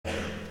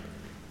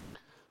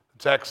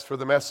Text for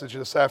the message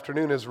this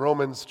afternoon is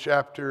Romans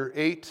chapter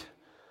 8.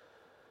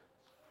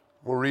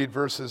 We'll read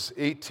verses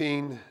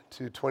 18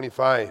 to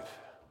 25.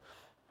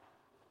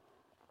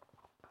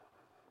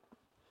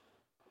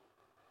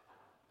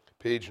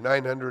 Page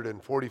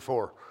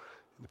 944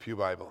 in the Pew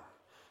Bible.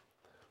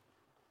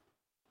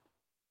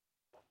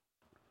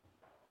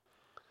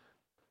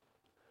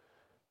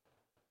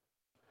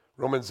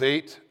 Romans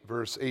 8,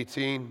 verse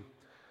 18.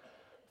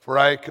 For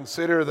I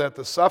consider that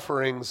the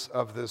sufferings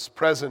of this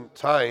present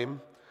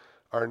time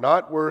are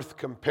not worth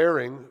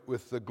comparing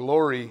with the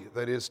glory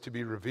that is to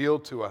be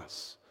revealed to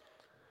us.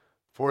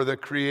 For the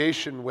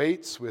creation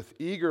waits with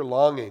eager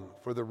longing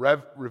for the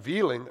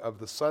revealing of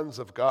the sons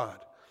of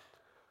God.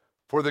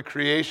 For the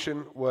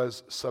creation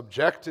was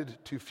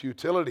subjected to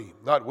futility,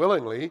 not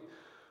willingly,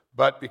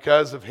 but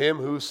because of him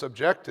who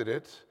subjected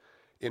it,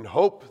 in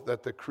hope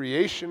that the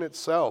creation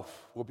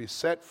itself will be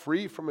set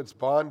free from its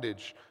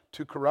bondage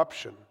to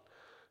corruption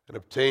and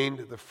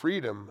obtain the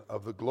freedom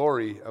of the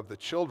glory of the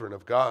children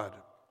of God.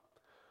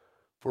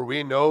 For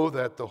we know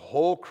that the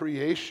whole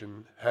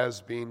creation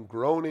has been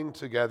groaning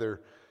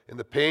together in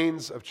the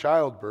pains of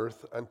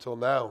childbirth until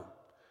now.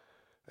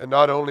 And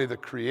not only the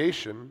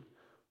creation,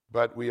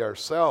 but we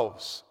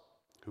ourselves,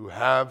 who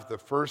have the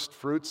first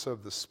fruits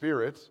of the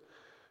Spirit,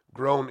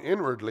 groan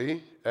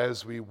inwardly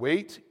as we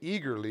wait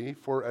eagerly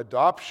for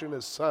adoption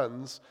as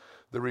sons,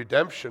 the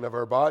redemption of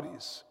our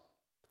bodies.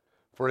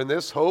 For in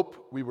this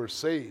hope we were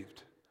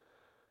saved.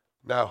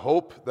 Now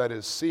hope that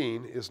is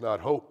seen is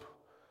not hope.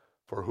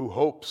 For who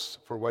hopes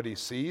for what he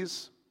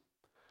sees?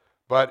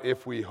 But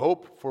if we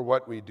hope for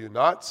what we do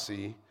not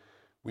see,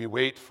 we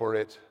wait for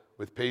it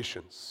with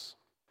patience.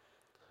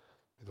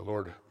 May the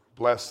Lord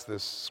bless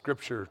this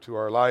scripture to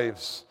our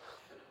lives.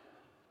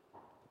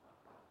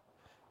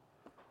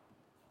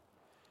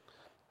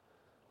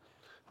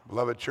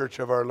 Beloved church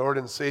of our Lord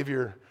and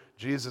Savior,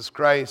 Jesus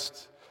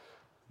Christ,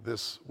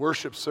 this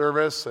worship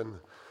service and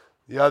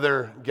the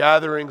other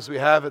gatherings we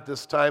have at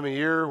this time of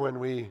year when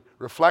we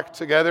reflect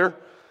together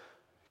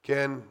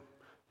can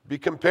be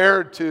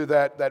compared to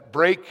that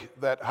break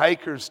that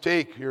hikers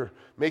take. You're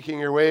making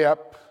your way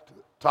up to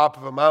the top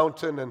of a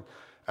mountain, and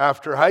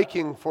after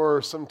hiking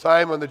for some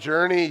time on the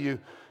journey, you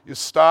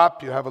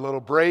stop, you have a little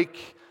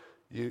break,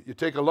 you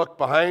take a look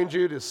behind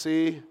you to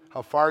see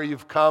how far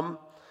you've come,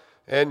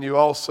 and you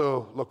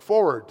also look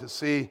forward to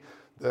see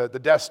the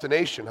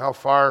destination, how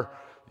far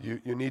you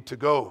need to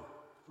go.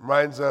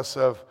 Reminds us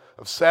of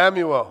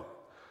Samuel,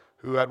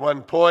 who at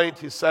one point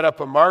he set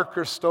up a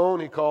marker stone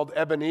he called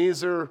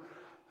Ebenezer,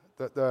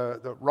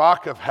 the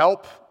rock of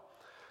help,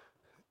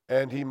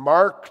 and he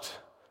marked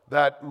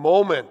that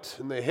moment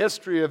in the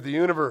history of the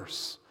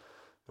universe.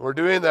 And we're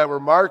doing that. We're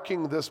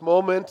marking this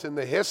moment in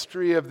the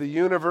history of the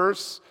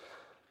universe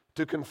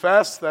to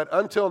confess that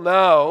until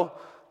now,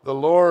 the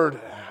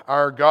Lord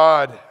our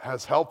God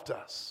has helped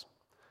us.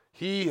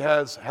 He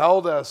has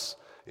held us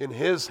in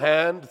His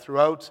hand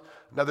throughout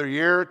another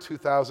year,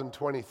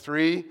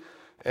 2023,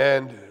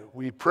 and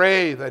we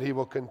pray that He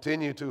will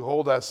continue to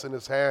hold us in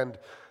His hand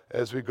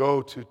as we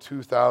go to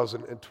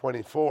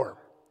 2024.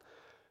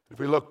 If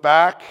we look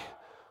back,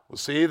 we'll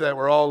see that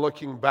we're all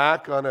looking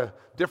back on a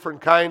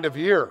different kind of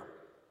year.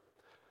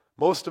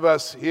 Most of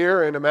us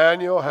here in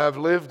Emmanuel have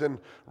lived in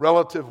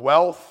relative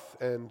wealth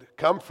and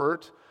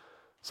comfort.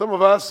 Some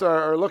of us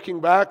are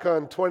looking back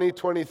on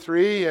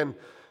 2023 and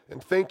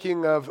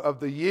thinking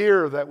of the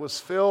year that was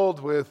filled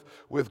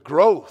with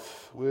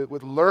growth,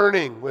 with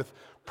learning, with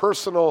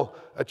personal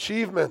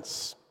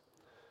achievements.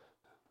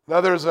 And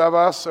others of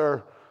us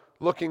are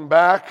looking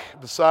back,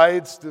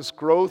 besides this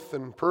growth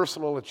and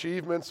personal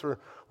achievements,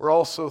 we're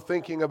also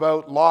thinking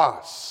about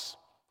loss.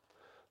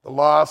 The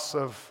loss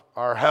of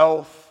our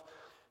health,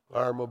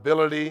 our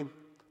mobility,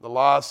 the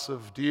loss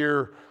of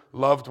dear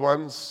loved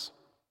ones.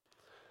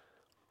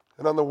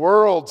 And on the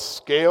world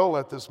scale,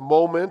 at this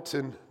moment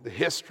in the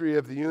history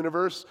of the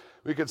universe,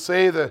 we could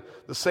say the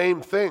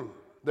same thing.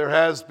 There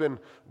has been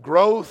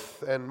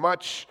growth and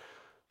much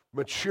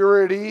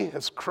maturity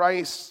as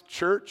Christ's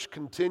church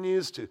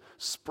continues to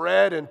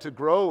spread and to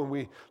grow, and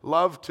we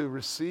love to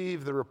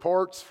receive the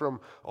reports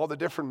from all the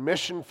different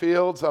mission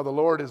fields, how the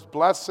Lord is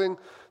blessing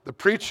the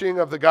preaching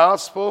of the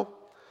gospel.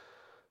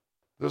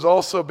 There's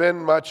also been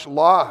much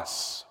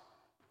loss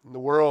in the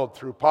world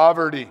through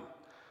poverty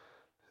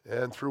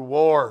and through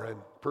war and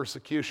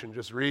persecution.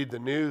 Just read the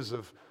news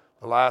of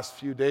the last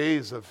few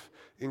days of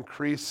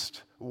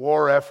increased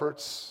war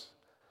efforts.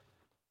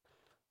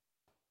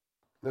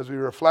 As we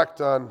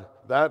reflect on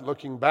that,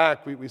 looking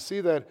back, we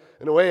see that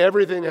in a way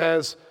everything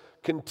has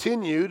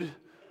continued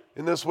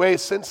in this way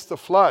since the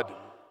flood.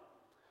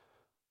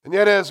 And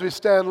yet as we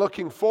stand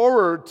looking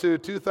forward to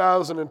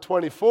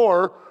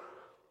 2024,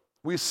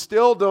 we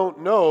still don't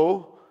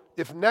know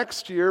if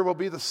next year will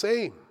be the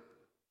same.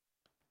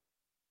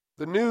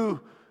 The new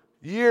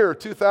year,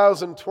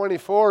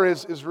 2024,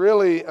 is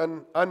really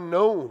an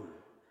unknown,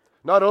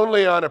 not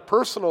only on a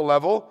personal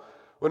level,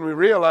 when we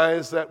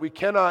realize that we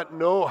cannot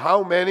know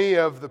how many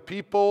of the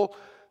people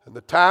and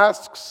the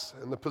tasks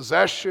and the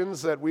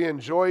possessions that we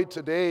enjoy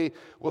today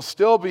will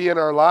still be in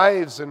our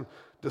lives in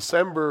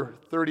December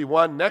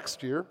 31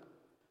 next year,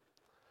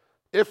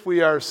 if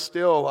we are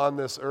still on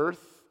this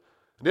earth,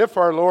 and if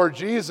our Lord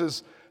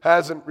Jesus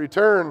hasn't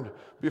returned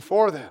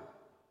before then.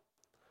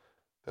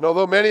 And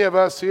although many of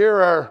us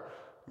here are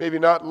maybe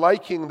not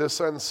liking this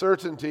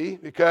uncertainty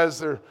because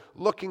they're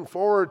looking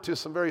forward to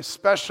some very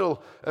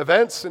special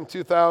events in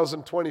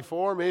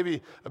 2024,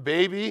 maybe a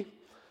baby,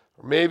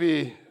 or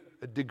maybe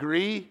a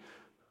degree,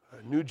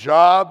 a new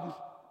job,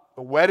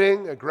 a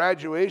wedding, a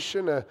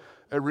graduation, a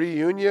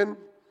reunion,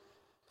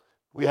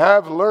 we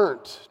have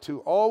learnt to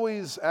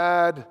always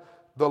add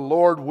the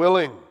Lord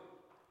willing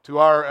to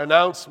our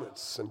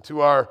announcements and to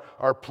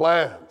our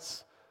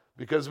plans,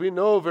 because we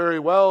know very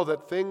well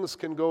that things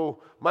can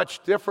go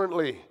much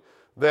differently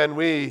than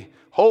we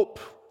hope,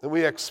 than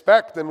we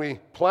expect, than we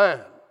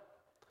plan.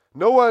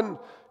 No one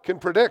can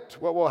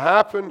predict what will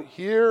happen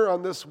here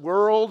on this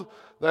world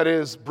that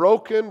is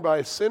broken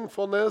by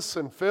sinfulness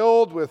and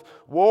filled with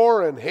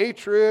war and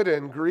hatred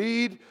and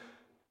greed,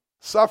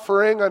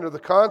 suffering under the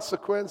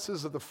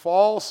consequences of the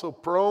fall, so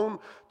prone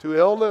to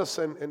illness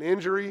and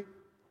injury.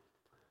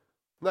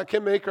 And that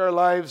can make our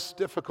lives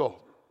difficult.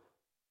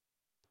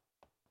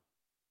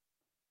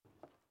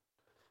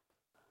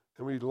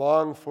 And we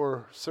long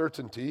for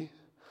certainty.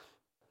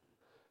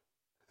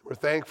 We're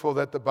thankful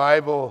that the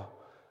Bible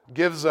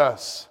gives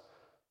us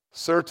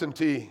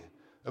certainty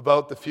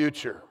about the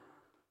future.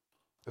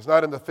 It's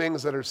not in the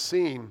things that are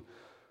seen,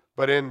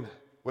 but in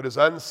what is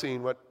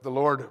unseen, what the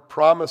Lord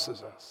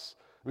promises us.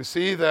 We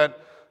see that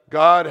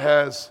God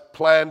has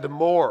planned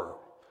more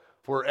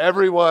for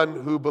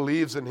everyone who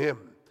believes in Him.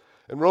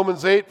 And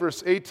Romans 8,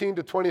 verse 18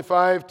 to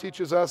 25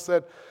 teaches us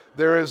that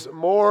there is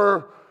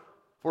more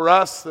for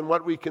us than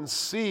what we can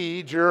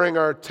see during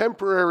our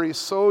temporary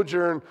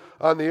sojourn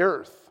on the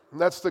earth.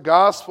 And that's the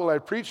gospel I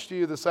preached to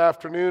you this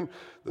afternoon,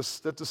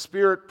 that the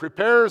Spirit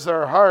prepares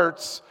our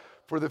hearts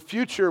for the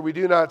future we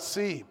do not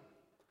see.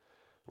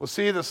 We'll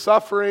see the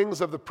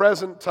sufferings of the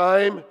present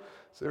time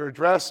as they're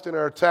addressed in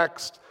our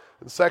text,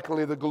 and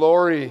secondly, the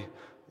glory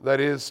that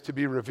is to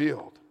be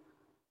revealed.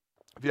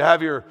 If you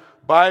have your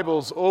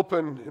Bibles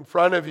open in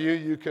front of you,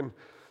 you can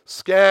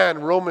scan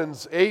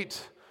Romans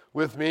 8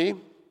 with me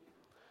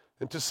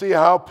and to see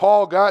how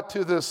Paul got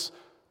to this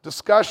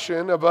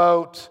discussion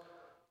about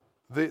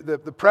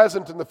the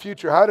present and the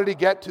future. How did he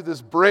get to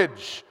this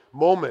bridge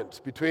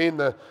moment between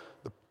the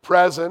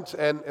present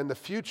and the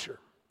future?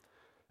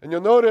 And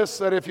you'll notice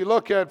that if you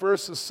look at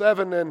verses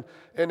 7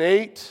 and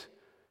 8,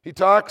 he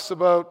talks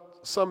about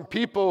some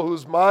people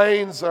whose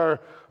minds are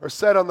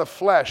set on the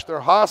flesh.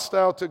 They're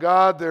hostile to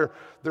God. They're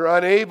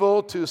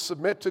unable to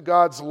submit to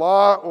God's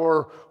law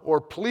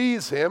or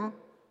please Him.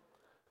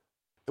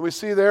 And we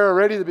see there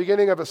already the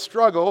beginning of a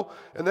struggle.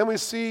 And then we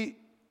see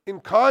in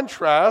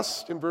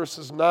contrast, in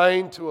verses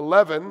 9 to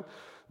 11,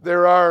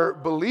 there are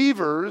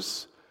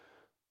believers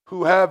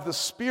who have the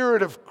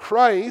Spirit of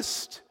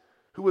Christ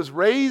who was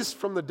raised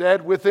from the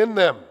dead within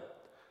them.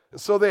 And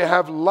so they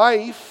have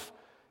life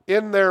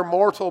in their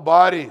mortal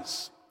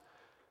bodies.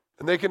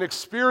 And they can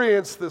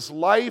experience this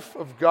life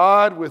of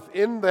God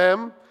within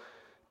them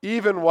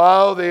even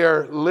while they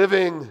are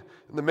living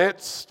in the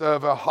midst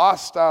of a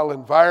hostile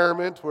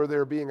environment where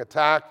they're being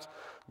attacked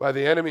by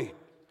the enemy.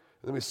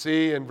 And then we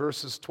see in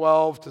verses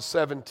 12 to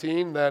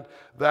 17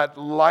 that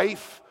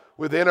life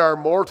within our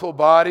mortal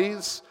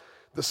bodies,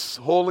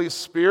 the Holy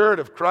Spirit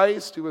of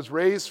Christ who was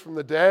raised from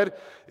the dead,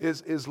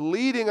 is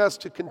leading us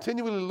to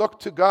continually look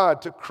to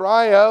God, to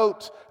cry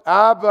out,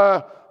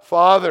 Abba,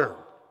 Father,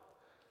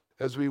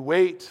 as we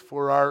wait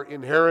for our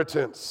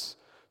inheritance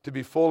to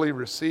be fully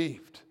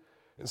received.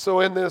 And so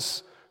in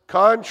this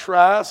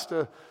contrast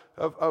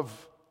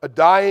of a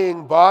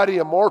dying body,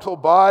 a mortal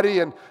body,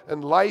 and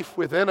life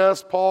within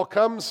us, Paul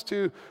comes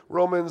to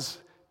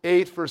Romans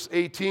 8, verse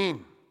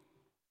 18.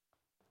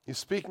 He's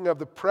speaking of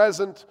the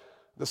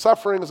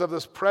sufferings of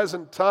this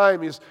present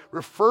time. He's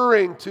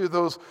referring to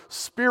those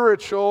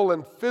spiritual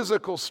and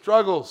physical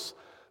struggles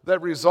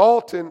that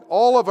result in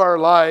all of our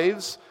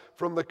lives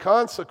from the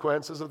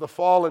consequences of the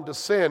fall into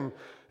sin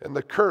and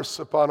the curse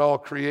upon all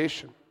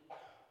creation.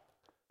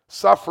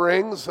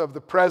 Sufferings of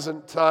the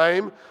present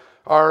time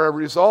are a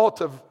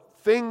result of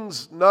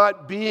things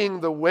not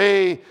being the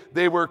way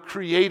they were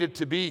created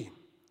to be.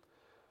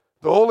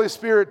 The Holy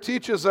Spirit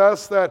teaches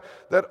us that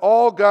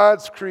all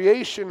God's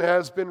creation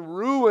has been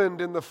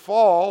ruined in the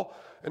fall,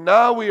 and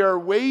now we are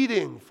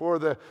waiting for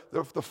the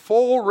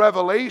full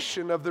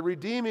revelation of the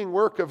redeeming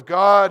work of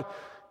God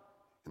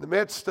in the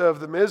midst of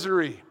the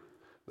misery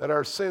that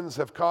our sins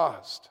have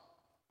caused.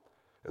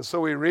 And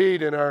so we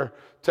read in our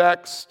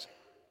text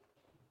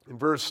in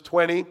verse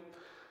 20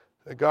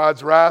 that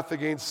God's wrath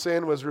against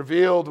sin was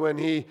revealed when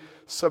He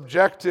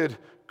subjected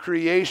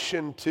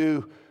creation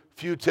to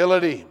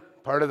futility.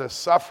 Part of the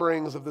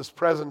sufferings of this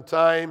present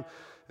time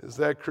is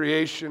that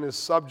creation is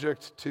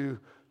subject to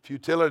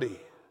futility.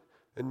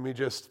 And we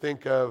just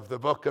think of the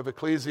book of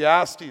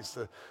Ecclesiastes,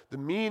 the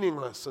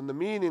meaningless and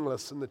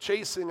the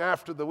chasing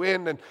after the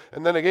wind.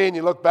 And then again,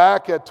 you look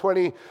back at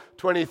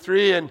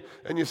 2023 and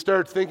you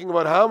start thinking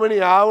about how many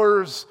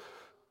hours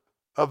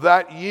of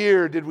that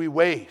year did we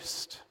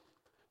waste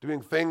doing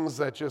things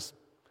that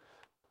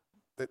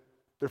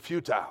they're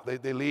futile.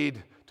 They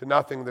lead to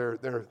nothing.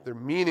 They're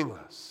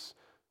meaningless.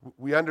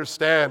 We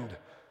understand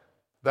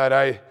that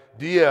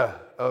idea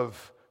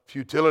of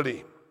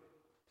futility.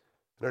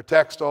 And our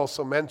text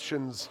also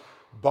mentions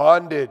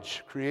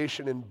bondage,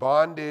 creation in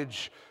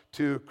bondage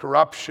to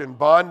corruption.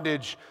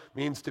 Bondage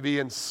means to be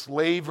in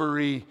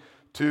slavery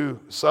to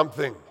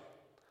something.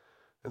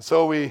 And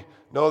so we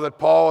know that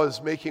Paul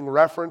is making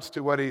reference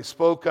to what he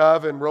spoke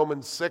of in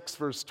Romans 6,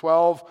 verse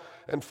 12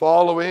 and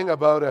following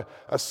about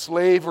a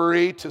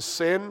slavery to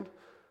sin.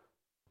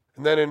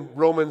 And then in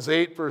Romans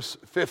 8, verse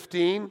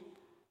 15,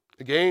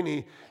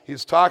 again,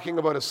 he's talking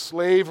about a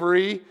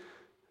slavery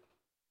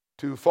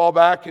to fall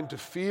back into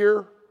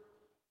fear.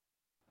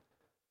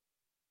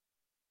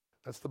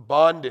 That's the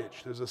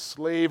bondage. There's a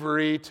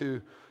slavery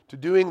to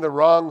doing the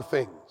wrong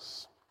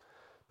things.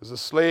 There's a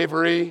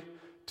slavery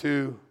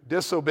to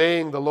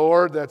disobeying the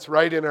Lord that's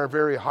right in our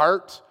very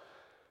heart.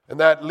 And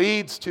that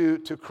leads to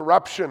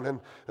corruption. And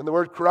the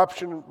word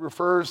corruption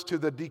refers to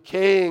the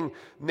decaying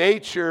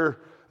nature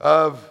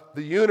of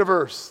the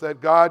universe that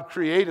God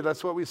created.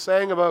 That's what we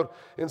sang about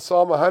in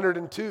Psalm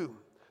 102.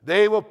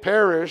 They will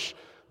perish,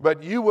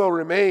 but you will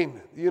remain.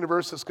 The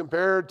universe is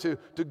compared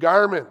to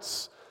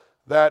garments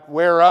that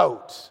wear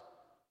out.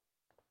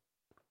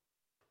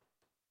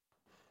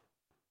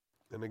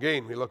 And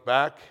again, we look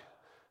back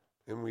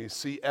and we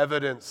see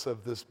evidence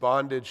of this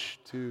bondage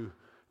to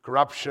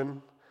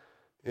corruption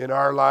in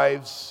our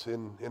lives,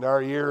 in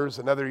our years.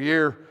 Another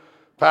year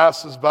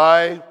passes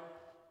by.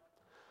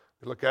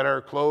 We look at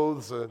our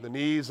clothes, the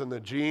knees and the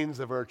jeans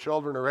of our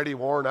children already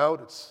worn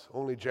out. It's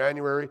only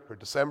January or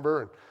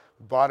December, and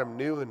we bought them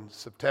new in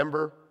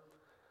September.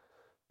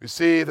 We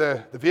see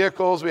the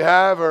vehicles we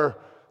have are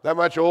that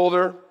much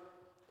older.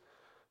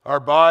 Our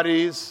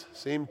bodies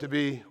seem to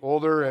be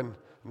older and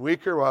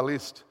weaker, well, at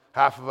least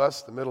half of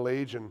us, the middle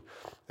age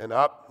and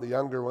up. The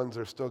younger ones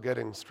are still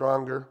getting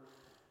stronger.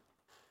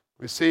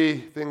 We see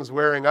things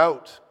wearing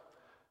out.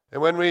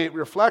 And when we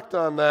reflect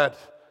on that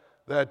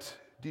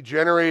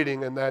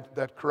degenerating and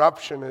that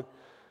corruption, it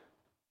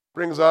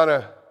brings on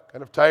a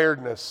kind of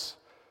tiredness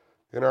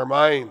in our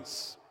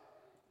minds.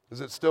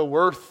 Is it still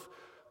worth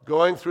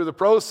going through the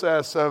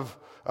process of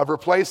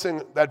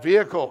replacing that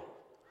vehicle?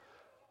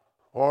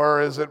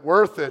 Or is it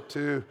worth it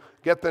to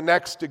get the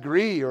next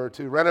degree or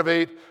to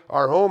renovate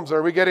our homes?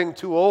 Are we getting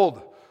too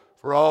old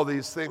for all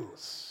these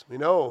things? We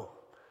know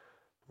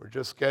we're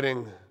just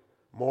getting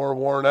more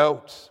worn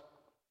out.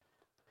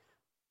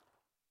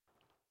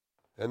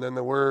 And then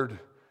the word,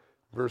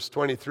 verse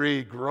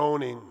 23,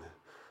 groaning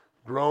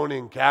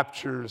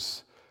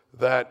captures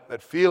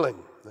that feeling.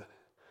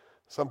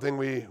 Something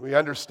we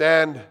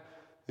understand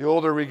the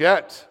older we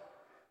get.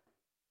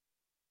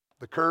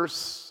 The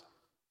curse,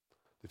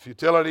 the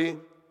futility,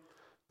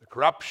 the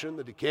corruption,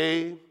 the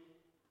decay.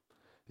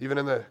 Even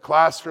in the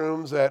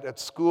classrooms at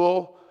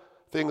school,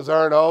 things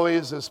aren't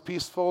always as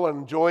peaceful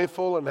and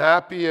joyful and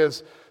happy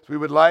as we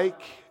would like.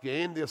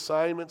 Again, the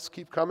assignments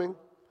keep coming.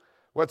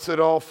 What's it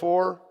all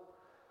for?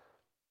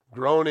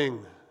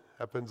 Groaning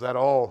happens at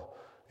all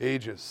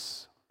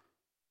ages.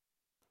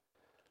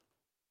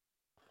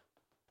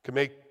 Can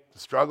make the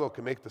struggle,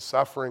 can make the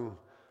suffering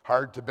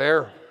hard to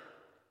bear.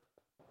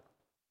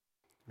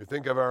 We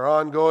think of our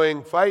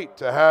ongoing fight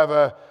to have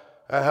a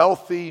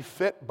healthy,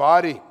 fit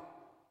body.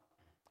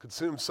 It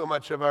consumes so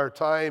much of our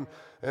time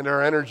and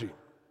our energy.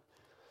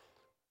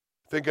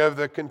 Think of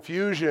the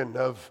confusion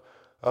of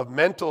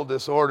mental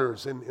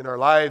disorders in our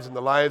lives and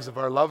the lives of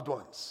our loved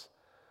ones.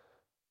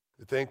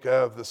 Think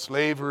of the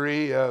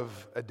slavery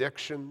of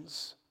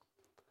addictions,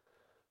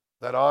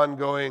 that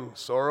ongoing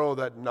sorrow,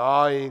 that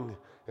gnawing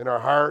in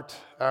our heart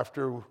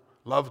after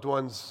loved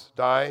ones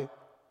die.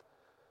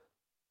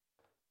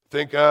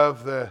 Think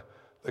of the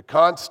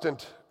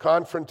constant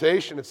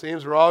confrontation. It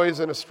seems we're always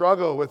in a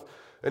struggle with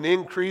an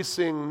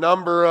increasing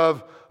number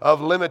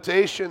of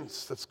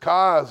limitations that's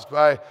caused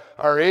by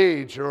our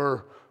age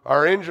or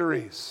our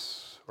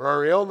injuries or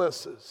our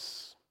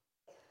illnesses.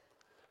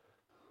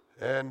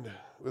 And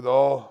with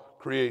all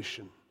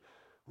creation,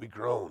 we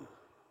groan.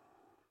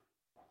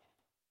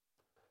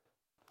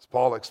 As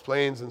Paul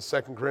explains in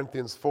 2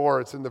 Corinthians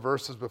 4, it's in the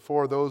verses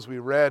before those we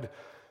read,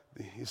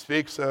 he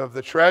speaks of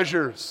the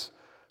treasures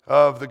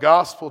of the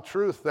gospel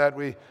truth that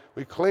we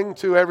cling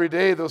to every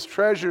day. Those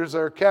treasures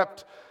are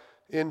kept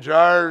in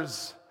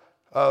jars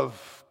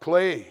of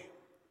clay.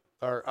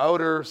 Our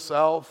outer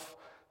self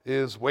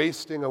is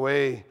wasting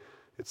away.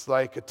 It's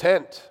like a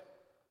tent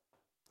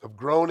of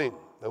groaning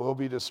that will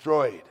be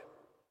destroyed.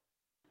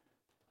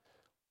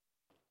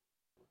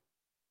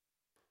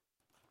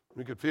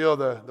 We could feel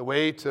the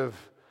weight of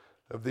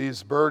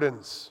these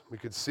burdens. We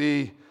could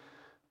see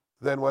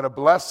then what a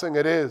blessing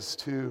it is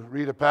to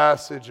read a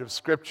passage of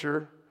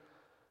Scripture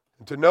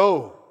and to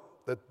know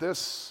that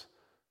this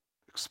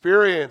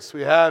experience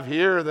we have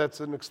here, that's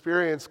an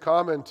experience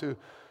common to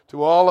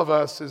all of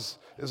us,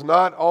 is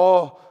not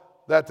all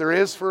that there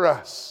is for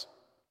us.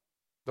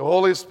 The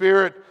Holy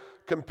Spirit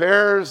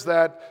compares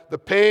that the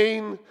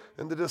pain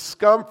and the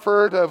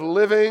discomfort of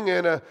living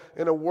in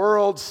a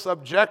world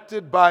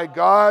subjected by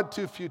God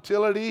to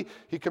futility.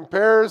 He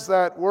compares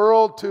that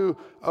world to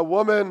a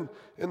woman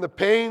in the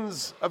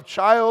pains of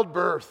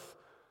childbirth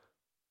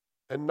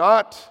and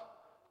not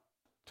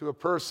to a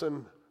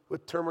person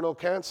with terminal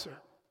cancer.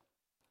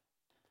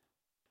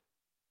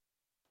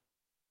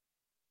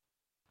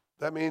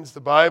 That means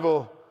the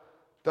Bible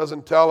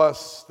doesn't tell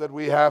us that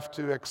we have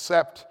to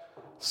accept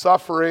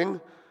suffering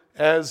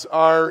as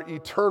our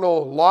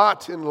eternal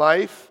lot in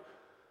life,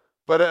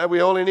 but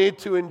we only need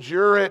to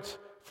endure it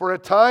for a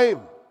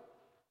time.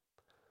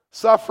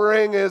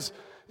 Suffering is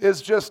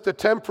just a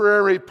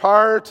temporary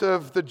part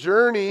of the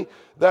journey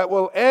that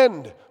will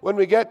end when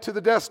we get to the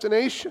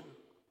destination.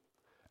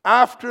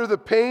 After the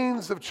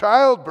pains of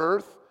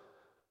childbirth,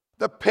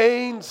 the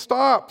pain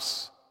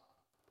stops.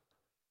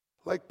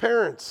 Like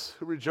parents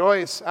who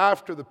rejoice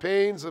after the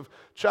pains of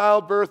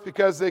childbirth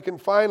because they can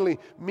finally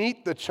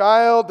meet the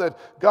child that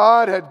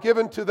God had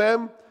given to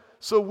them.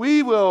 So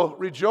we will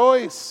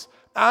rejoice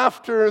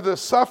after the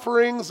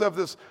sufferings of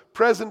this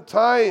present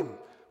time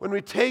when we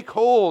take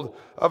hold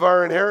of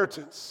our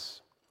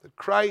inheritance that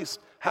Christ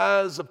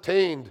has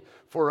obtained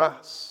for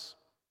us.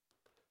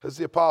 As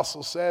the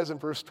apostle says in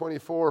verse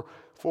 24,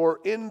 "For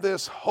in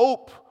this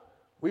hope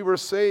we were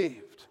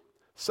saved."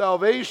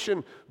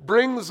 Salvation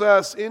brings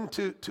us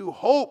into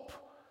hope.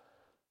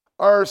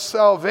 Our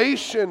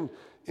salvation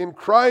in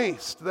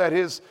Christ, that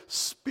His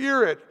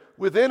Spirit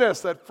within us,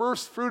 that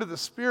first fruit of the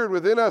Spirit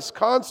within us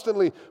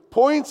constantly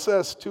points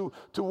us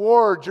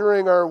toward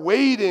during our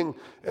waiting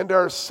and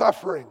our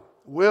suffering,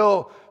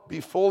 will be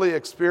fully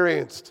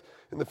experienced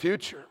in the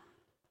future,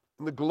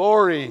 in the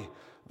glory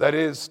that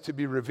is to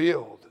be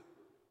revealed.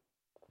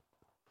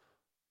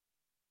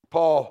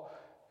 Paul,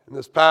 in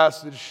this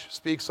passage,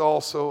 speaks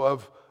also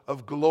of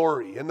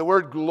glory. And the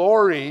word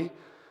glory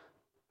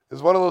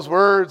is one of those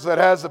words that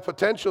has the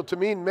potential to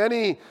mean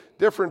many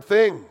different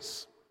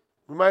things.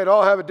 We might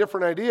all have a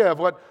different idea of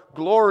what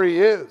glory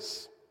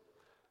is.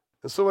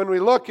 And so when we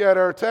look at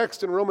our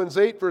text in Romans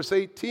 8, verse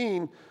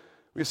 18,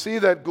 we see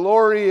that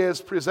glory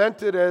is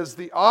presented as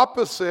the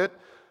opposite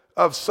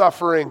of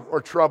suffering or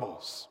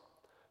troubles.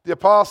 The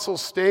apostle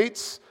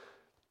states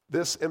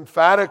this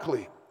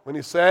emphatically when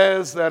he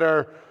says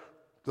that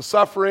the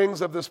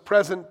sufferings of this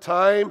present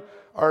time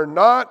are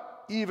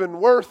not even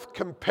worth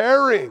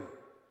comparing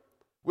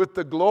with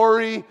the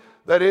glory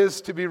that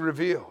is to be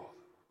revealed.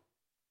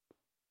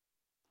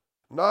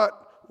 Not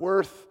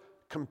worth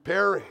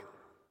comparing.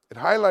 It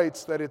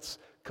highlights that it's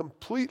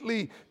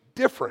completely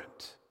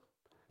different.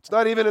 It's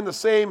not even in the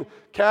same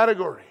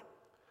category.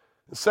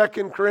 In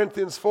 2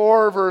 Corinthians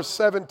 4, verse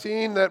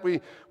 17 that we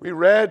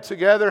read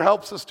together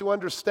helps us to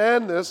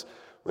understand this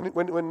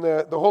when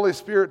the Holy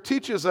Spirit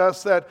teaches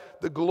us that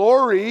the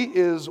glory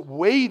is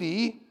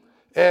weighty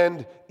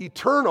and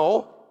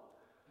eternal,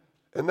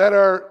 and that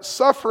our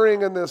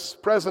suffering in this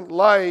present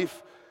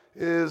life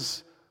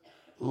is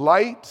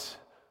light,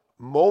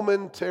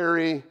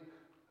 momentary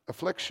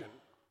affliction.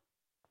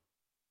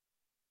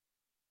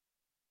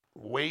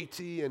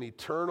 Weighty and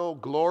eternal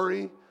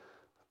glory,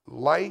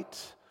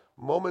 light,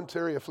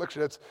 momentary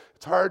affliction. It's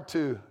hard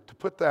to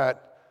put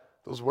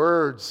those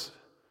words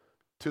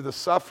to the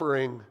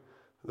suffering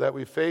that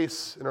we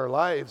face in our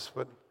lives,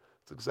 but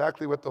it's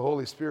exactly what the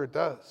Holy Spirit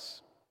does.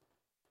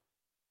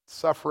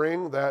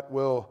 Suffering that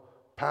will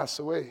pass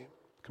away.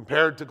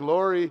 Compared to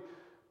glory,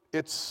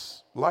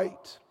 it's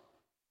light.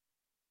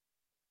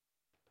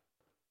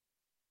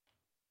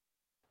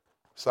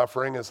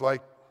 Suffering is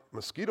like a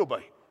mosquito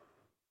bite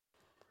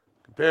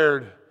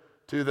compared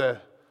to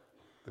the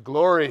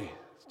glory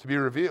to be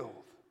revealed.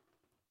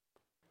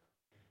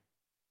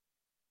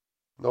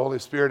 The Holy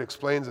Spirit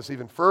explains this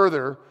even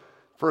further.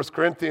 1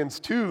 Corinthians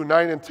 2,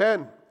 9 and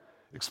 10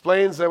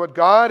 explains that what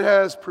God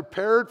has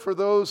prepared for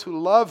those who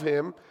love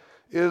Him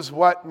is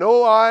what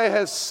no eye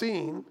has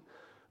seen,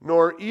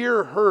 nor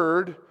ear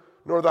heard,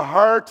 nor the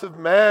heart of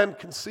man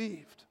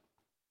conceived.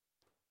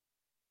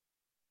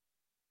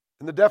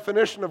 And the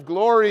definition of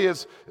glory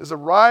is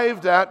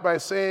arrived at by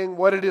saying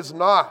what it is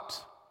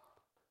not.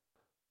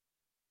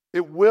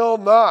 It will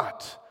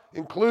not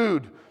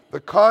include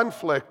the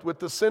conflict with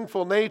the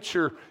sinful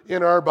nature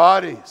in our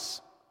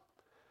bodies.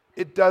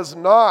 It does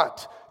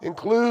not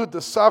include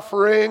the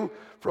suffering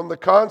from the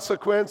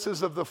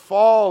consequences of the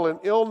fall and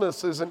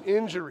illnesses and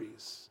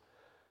injuries.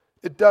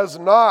 It does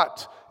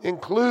not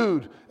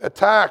include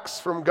attacks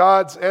from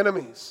God's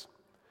enemies.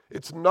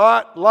 It's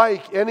not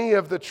like any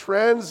of the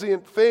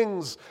transient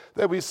things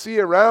that we see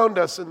around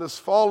us in this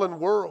fallen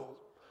world.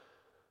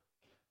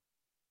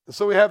 And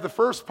so we have the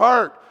first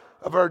part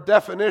of our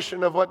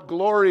definition of what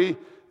glory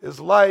is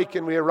like,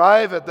 and we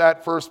arrive at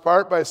that first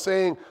part by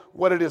saying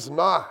what it is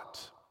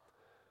not.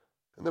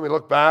 And then we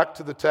look back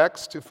to the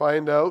text to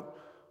find out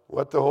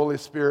what the Holy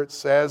Spirit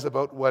says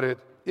about what it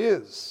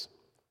is.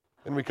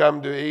 And we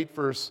come to 8,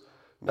 verse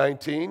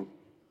 19.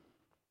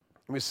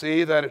 We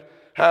see that it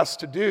has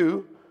to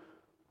do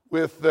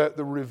with the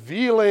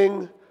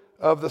revealing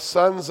of the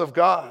sons of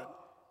God.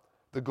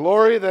 The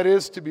glory that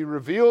is to be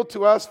revealed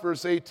to us,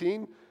 verse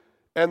 18,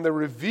 and the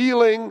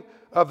revealing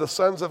of the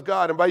sons of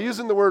God. And by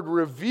using the word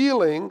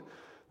revealing,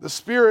 the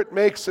Spirit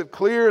makes it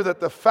clear that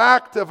the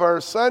fact of our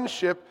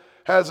sonship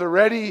has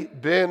already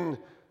been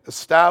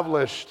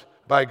established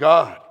by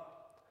God.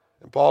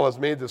 And Paul has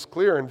made this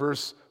clear in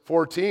verse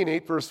 14,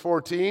 8 verse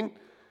 14.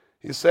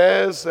 He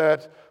says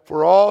that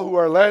for all who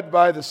are led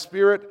by the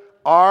Spirit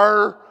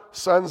are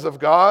sons of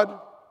God.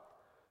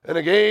 And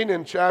again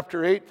in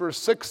chapter 8 verse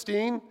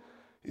 16,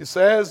 he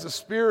says the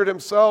Spirit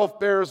himself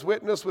bears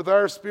witness with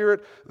our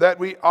spirit that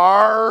we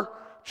are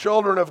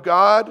children of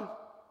God.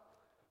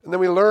 And then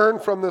we learn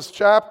from this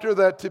chapter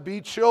that to be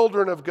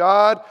children of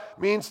God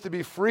means to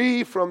be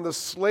free from the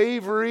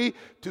slavery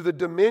to the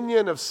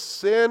dominion of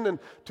sin and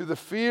to the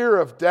fear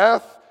of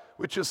death,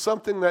 which is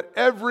something that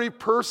every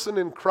person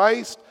in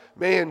Christ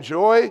may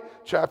enjoy.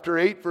 Chapter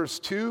 8, verse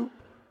 2.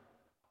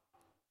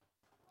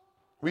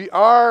 We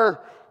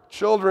are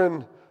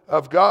children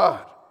of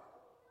God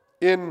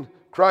in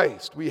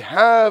Christ. We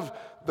have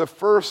the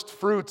first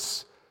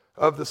fruits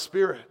of the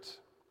Spirit.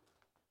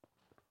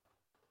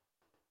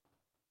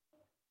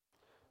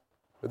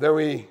 But then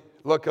we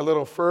look a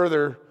little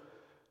further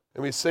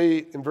and we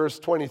say in verse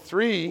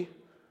 23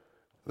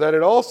 that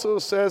it also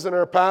says in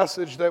our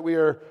passage that we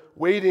are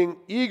waiting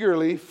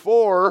eagerly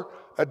for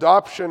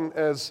adoption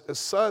as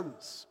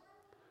sons.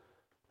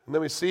 And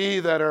then we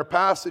see that our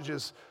passage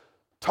is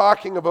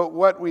talking about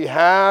what we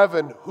have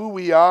and who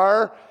we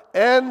are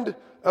and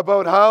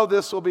about how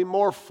this will be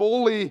more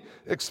fully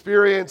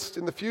experienced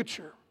in the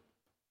future.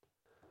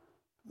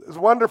 There's a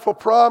wonderful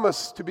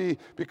promise to be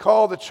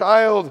called a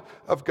child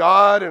of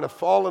God in a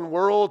fallen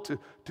world,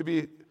 to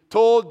be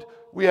told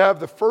we have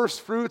the first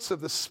fruits of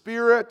the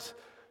Spirit,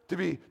 to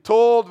be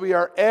told we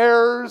are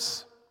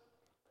heirs,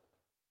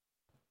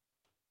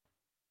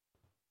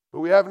 but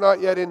we have not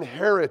yet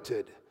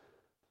inherited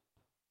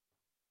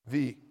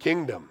the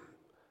kingdom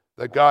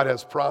that God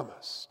has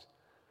promised.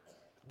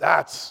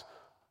 That's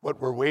what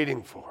we're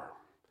waiting for.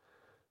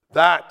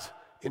 That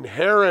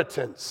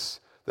inheritance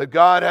that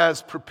God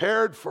has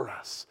prepared for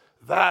us.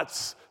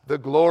 That's the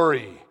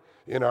glory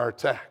in our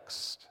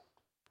text.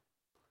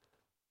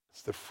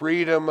 It's the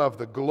freedom of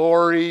the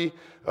glory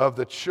of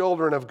the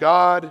children of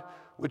God,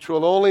 which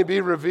will only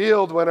be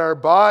revealed when our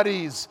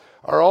bodies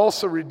are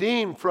also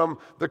redeemed from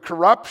the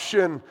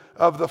corruption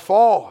of the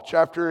fall.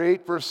 Chapter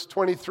 8, verse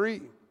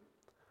 23.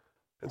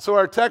 And so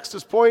our text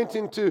is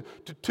pointing to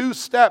two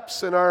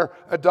steps in our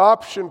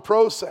adoption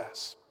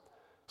process.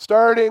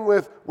 Starting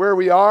with where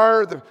we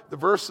are, the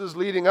verses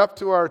leading up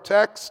to our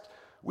text,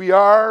 we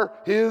are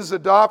His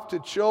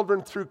adopted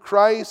children through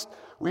Christ.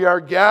 We are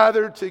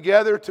gathered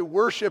together to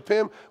worship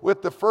Him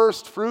with the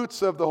first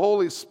fruits of the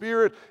Holy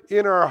Spirit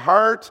in our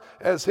heart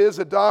as His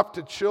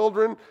adopted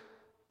children.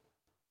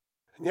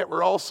 And yet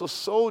we're also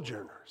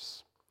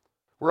sojourners.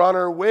 We're on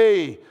our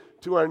way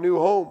to our new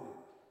home.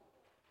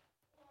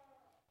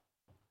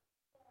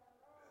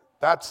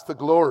 That's the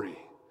glory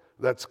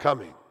that's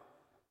coming.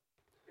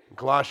 In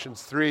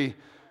Colossians 3,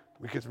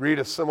 we could read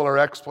a similar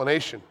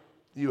explanation.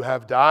 You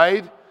have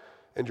died,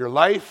 and your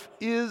life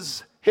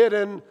is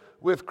hidden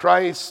with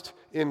Christ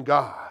in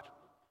God.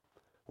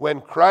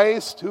 When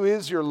Christ, who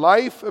is your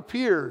life,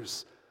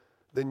 appears,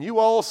 then you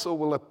also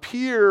will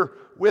appear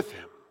with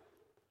Him.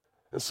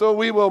 And so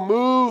we will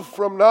move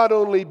from not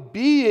only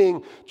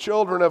being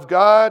children of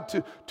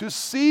God to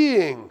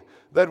seeing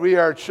that we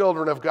are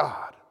children of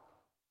God.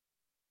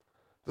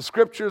 The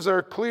Scriptures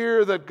are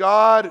clear that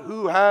God,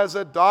 who has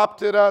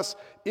adopted us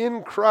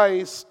in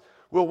Christ,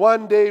 will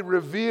one day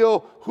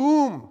reveal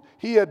whom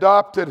He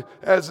adopted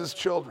as His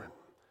children.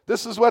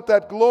 This is what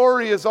that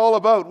glory is all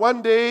about.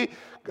 One day,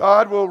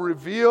 God will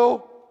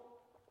reveal,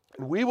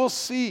 and we will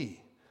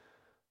see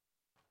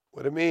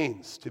what it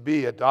means to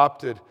be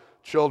adopted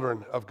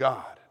children of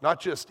God. Not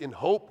just in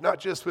hope, not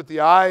just with the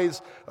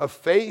eyes of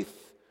faith,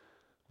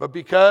 but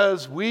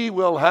because we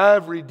will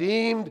have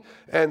redeemed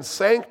and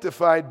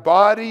sanctified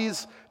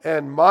bodies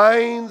and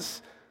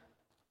minds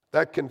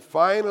that can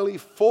finally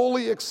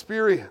fully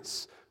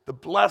experience the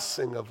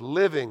blessing of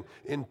living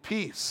in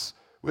peace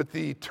with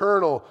the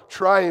eternal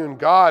triune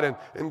God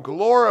and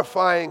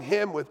glorifying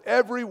Him with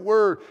every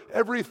word,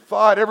 every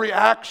thought, every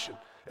action,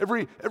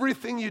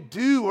 everything you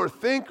do or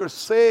think or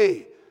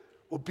say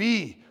will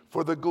be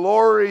for the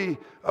glory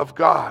of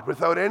God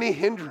without any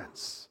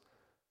hindrance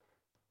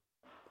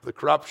of the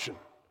corruption,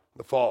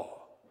 the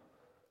fall.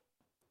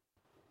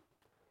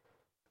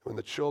 When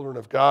the children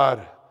of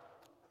God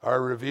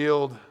are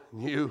revealed,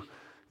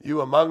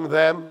 you among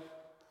them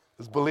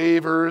as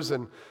believers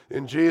and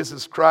in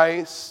Jesus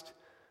Christ,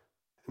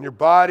 and your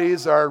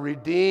bodies are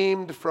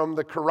redeemed from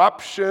the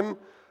corruption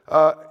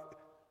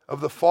of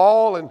the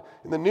fall, and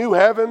in the new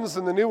heavens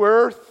and the new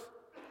earth,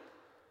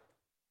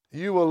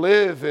 you will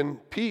live in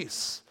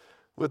peace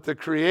with the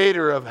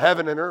Creator of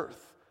heaven and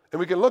earth. And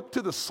we can look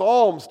to the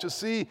Psalms to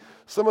see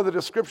some of the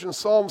descriptions.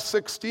 Psalm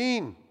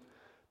 16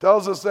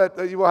 tells us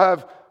that you will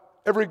have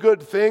every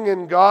good thing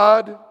in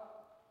God,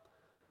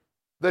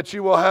 that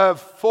you will have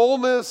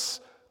fullness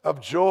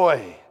of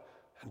joy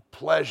and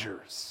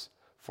pleasures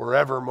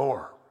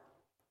forevermore.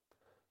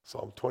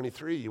 Psalm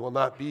 23, you will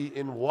not be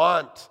in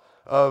want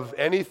of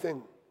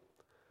anything.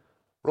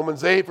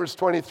 Romans 8, verse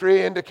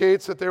 23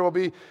 indicates that there will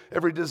be,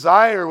 every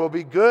desire will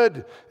be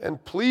good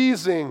and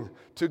pleasing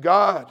to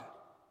God.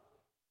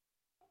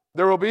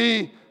 There will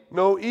be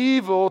no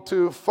evil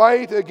to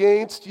fight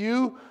against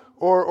you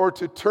or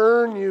to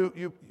turn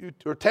you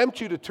or tempt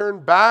you to turn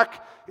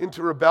back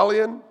into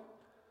rebellion.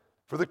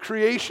 For the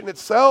creation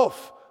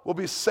itself will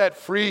be set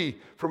free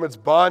from its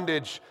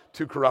bondage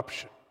to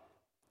corruption.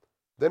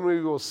 Then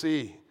we will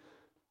see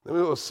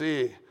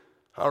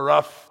how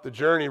rough the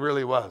journey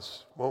really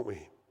was, won't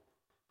we?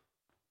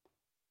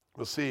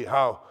 We'll see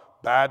how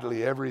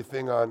badly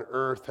everything on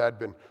earth had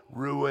been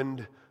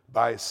ruined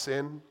by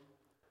sin.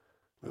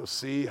 We'll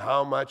see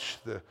how much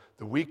the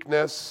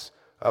weakness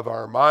of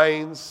our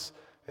minds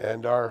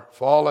and our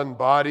fallen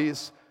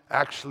bodies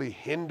actually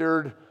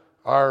hindered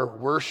our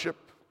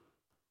worship.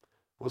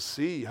 We'll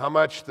see how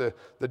much the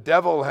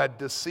devil had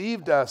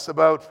deceived us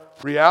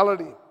about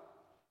reality.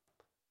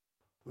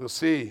 We'll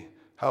see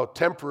how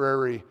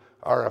temporary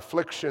our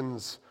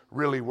afflictions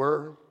really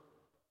were,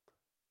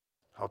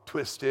 how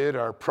twisted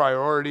our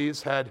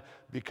priorities had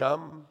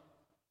become,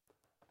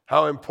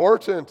 how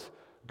important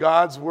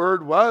God's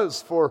word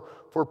was for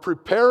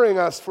preparing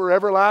us for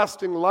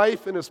everlasting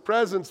life in his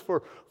presence,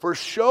 for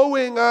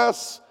showing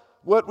us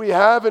what we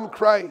have in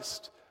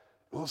Christ.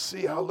 We'll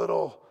see how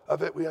little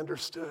of it we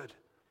understood.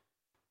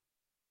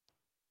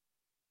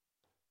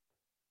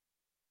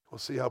 We'll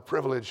see how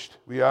privileged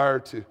we are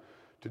to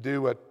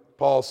do what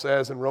Paul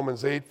says in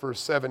Romans 8, verse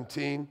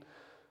 17,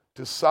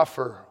 to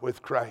suffer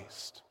with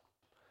Christ,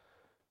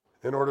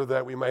 in order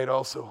that we might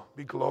also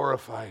be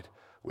glorified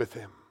with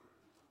him.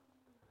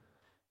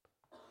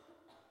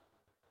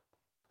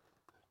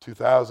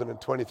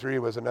 2023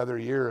 was another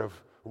year of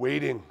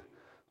waiting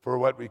for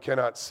what we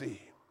cannot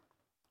see.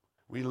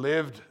 We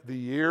lived the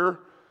year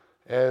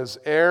as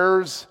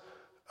heirs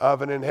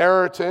of an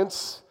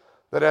inheritance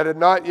that had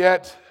not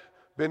yet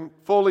been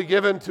fully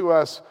given to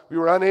us. We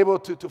were unable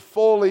to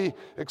fully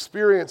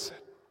experience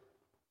it.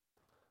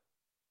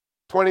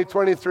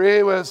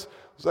 2023 was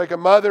like a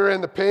mother in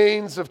the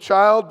pains of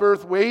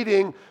childbirth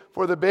waiting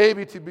for the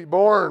baby to be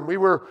born. We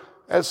were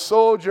as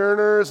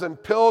sojourners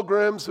and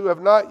pilgrims who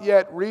have not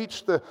yet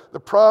reached the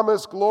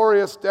promised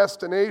glorious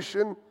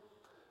destination.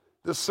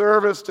 The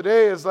service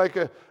today is like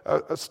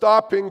a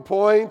stopping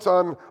point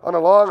on a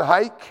long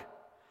hike.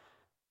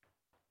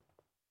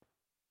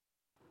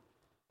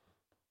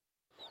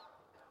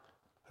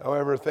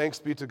 However, thanks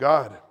be to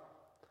God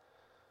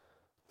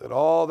that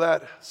all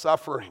that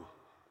suffering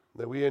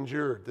that we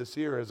endured this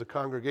year as a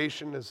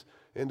congregation, as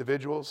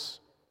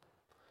individuals,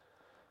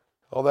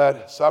 all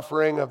that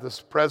suffering of this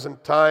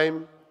present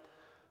time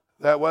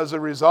that was a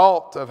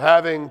result of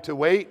having to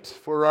wait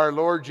for our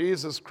Lord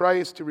Jesus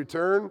Christ to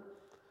return,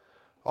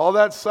 all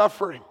that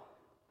suffering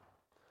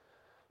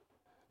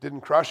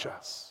didn't crush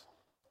us,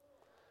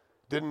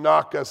 didn't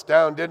knock us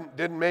down,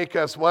 didn't make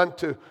us want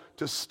to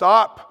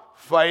stop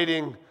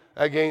fighting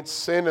against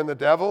sin and the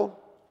devil.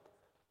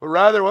 But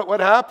rather, what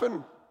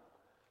happened?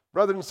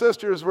 Brothers and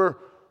sisters,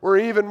 we're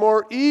even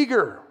more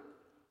eager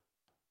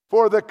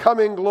for the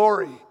coming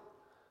glory.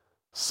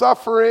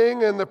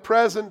 Suffering in the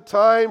present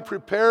time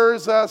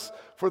prepares us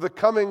for the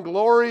coming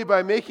glory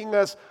by making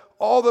us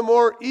all the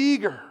more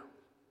eager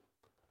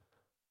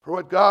for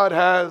what God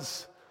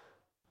has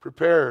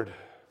prepared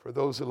for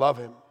those who love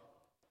him.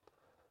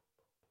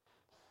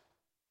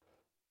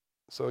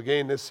 So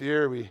again, this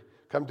year we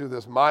come to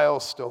this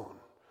milestone,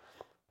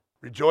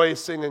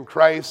 rejoicing in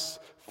Christ's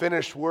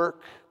finished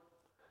work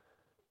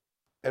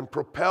and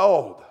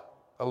propelled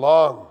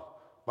along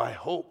by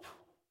hope.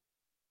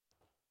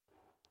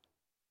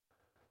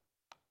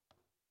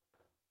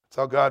 That's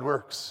how God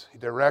works. He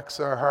directs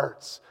our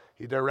hearts.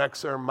 He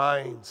directs our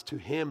minds to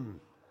him,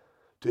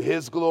 to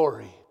his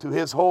glory, to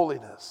his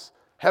holiness,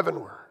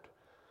 heavenward.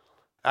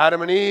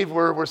 Adam and Eve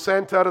were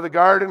sent out of the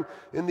garden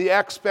in the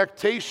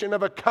expectation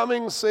of a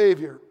coming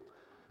Savior.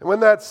 And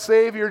when that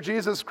Savior,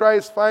 Jesus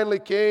Christ, finally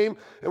came,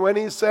 and when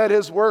he said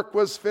his work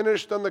was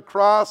finished on the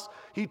cross,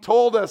 he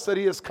told us that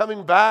he is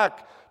coming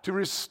back to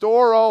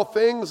restore all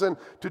things and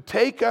to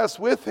take us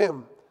with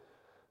him.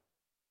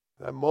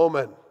 That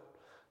moment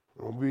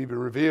will be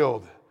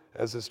revealed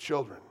as his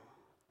children.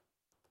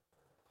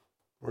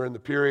 We're in the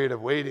period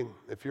of waiting.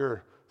 If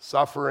you're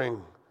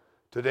suffering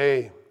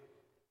today,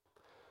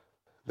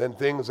 then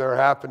things are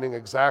happening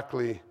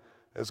exactly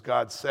as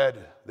God said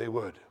they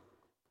would.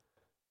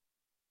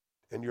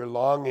 And your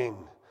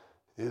longing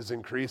is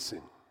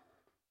increasing.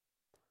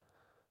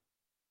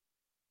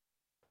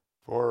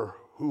 For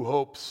who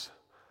hopes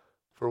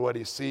for what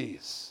he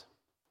sees?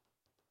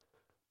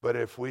 But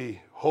if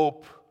we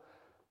hope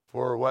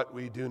for what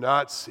we do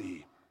not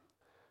see,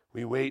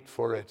 we wait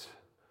for it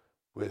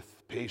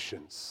with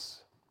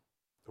patience.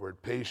 The word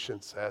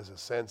patience has a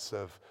sense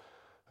of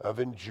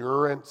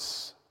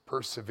endurance,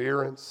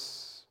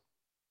 perseverance.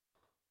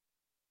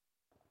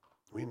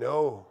 We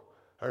know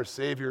our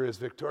Savior is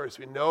victorious.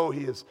 We know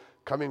He is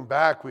coming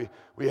back. We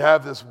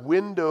have this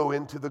window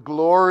into the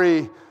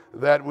glory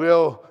that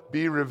will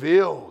be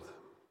revealed.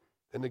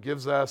 And it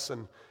gives us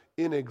an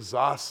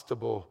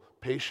inexhaustible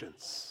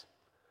patience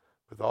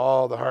with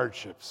all the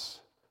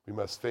hardships we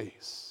must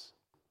face.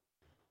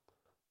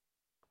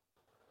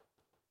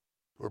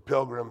 We're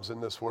pilgrims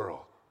in this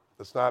world.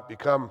 Let's not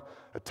become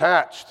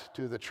attached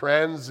to the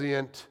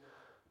transient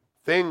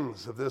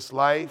things of this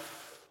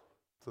life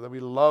so that we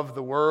love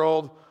the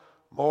world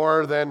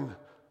more than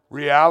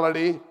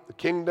reality, the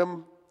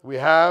kingdom we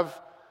have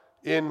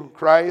in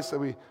Christ, that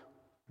we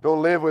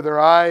don't live with our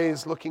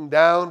eyes looking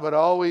down, but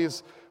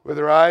always with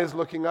our eyes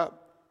looking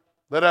up.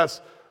 Let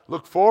us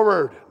look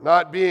forward,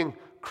 not being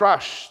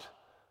crushed,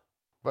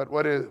 but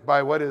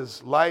by what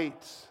is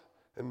light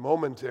and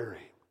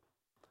momentary.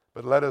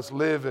 But let us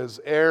live as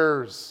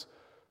heirs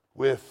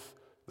with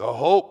the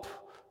hope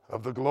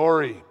of the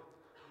glory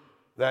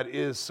that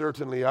is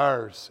certainly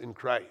ours in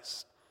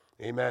Christ.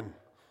 Amen.